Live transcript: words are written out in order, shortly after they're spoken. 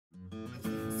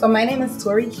So my name is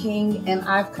Tauri King, and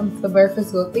I've come to Burd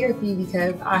physical therapy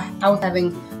because I was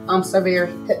having severe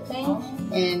hip pain,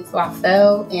 and so I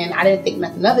fell, and I didn't think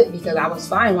nothing of it because I was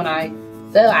fine when I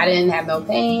fell. I didn't have no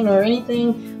pain or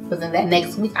anything, but then that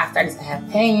next week I started to have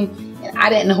pain, and I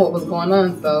didn't know what was going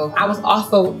on. So I was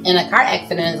also in a car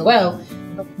accident as well.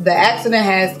 The accident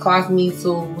has caused me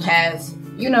to have,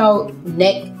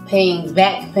 neck pains,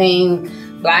 back pain,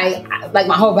 like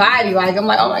my whole body. Like, I'm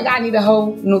like, oh my God, I need a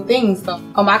whole new thing. So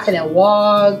I couldn't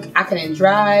walk, I couldn't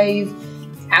drive,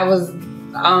 I was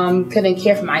couldn't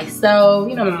care for myself.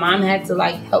 My mom had to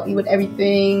like help me with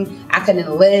everything. I couldn't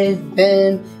live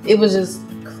then. It was just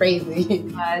crazy.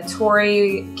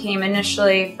 Tauri came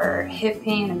initially for hip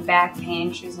pain and back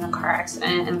pain. She was in a car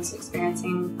accident and was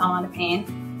experiencing a lot of pain.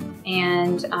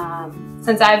 And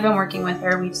since I've been working with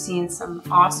her, we've seen some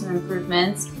awesome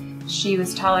improvements. She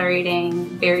was tolerating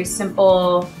very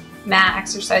simple mat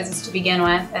exercises to begin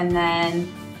with, and then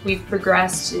we've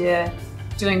progressed to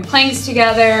doing planks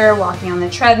together, walking on the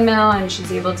treadmill, and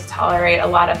she's able to tolerate a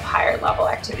lot of higher level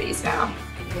activities now.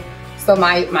 So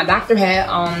my doctor had,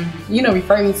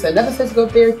 referred me to another physical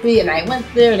therapy, and I went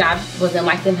there, and I wasn't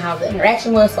liking how the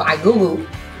interaction was, so I Googled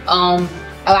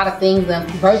a lot of things,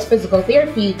 and Burd's physical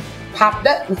therapy popped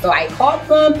up, and so I called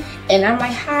them, and I'm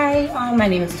like, hi, my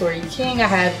name is Tauri King. I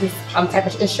have this type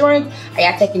of insurance. I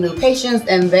got taking new patients,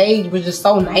 and they were just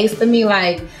so nice to me,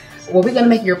 like, well, we're gonna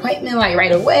make your appointment like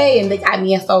right away, and they got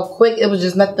me in so quick. It was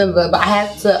just nothing but I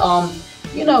had to,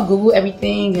 Google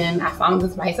everything, and I found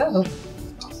this myself.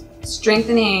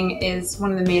 Strengthening is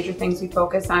one of the major things we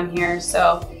focus on here.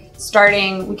 So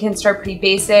we can start pretty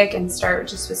basic and start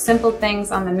just with simple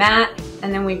things on the mat,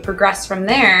 and then we progress from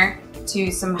there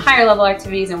to some higher level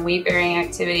activities and weight bearing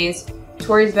activities.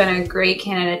 Tauri's been a great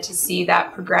candidate to see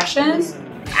that progression.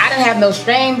 I didn't have no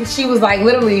strength. She was like,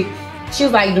 literally, she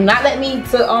was like, do not let me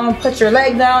to put your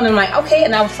leg down. And I'm like, okay.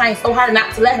 And I was trying so hard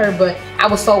not to let her, but I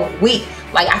was so weak.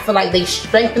 Like, I feel like they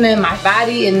strengthening my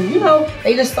body, and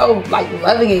they just so like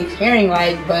loving and caring.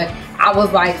 Like, but I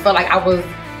was like, felt like I was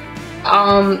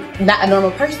not a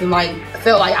normal person. Like,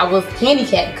 felt like I was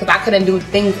handicapped because I couldn't do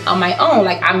things on my own.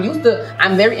 Like, I'm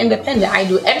very independent. I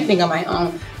do everything on my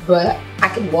own, but I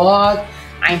can walk,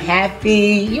 I'm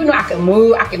happy, I can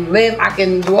move, I can live, I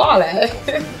can do all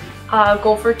that.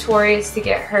 Goal for Tauri is to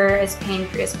get her as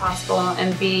pain-free as possible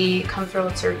and be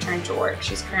comfortable to return to work.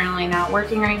 She's currently not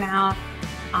working right now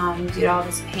due to all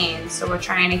this pain. So we're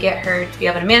trying to get her to be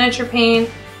able to manage her pain,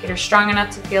 get her strong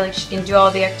enough to feel like she can do all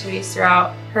the activities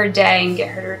throughout her day, and get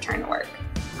her to return to work.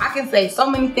 I can say so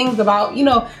many things about,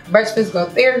 Burd's physical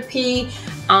therapy.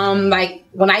 Like,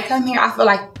 when I come here, I feel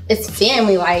like it's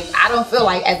family. Like, I don't feel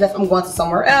like as if I'm going to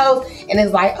somewhere else, and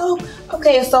it's like, oh,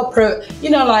 okay, it's so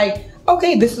like,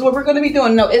 okay, this is what we're gonna be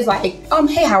doing. No, it's like,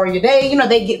 hey, how are your day?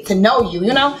 They get to know you,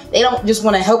 They don't just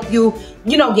wanna help you,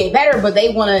 get better, but they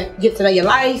wanna get to know your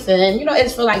life, and,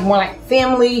 it's feel like more like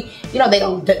family. They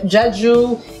don't judge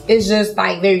you. It's just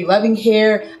like very loving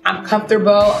here. I'm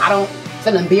comfortable. I don't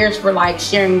feel embarrassed for like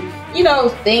sharing,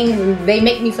 things. They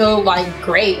make me feel like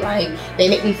great. Like, they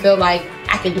make me feel like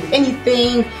I can do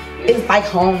anything. It's like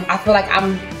home. I feel like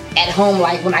I'm at home.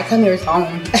 Like, when I come here, it's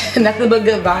home. Nothing but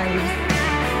good vibes.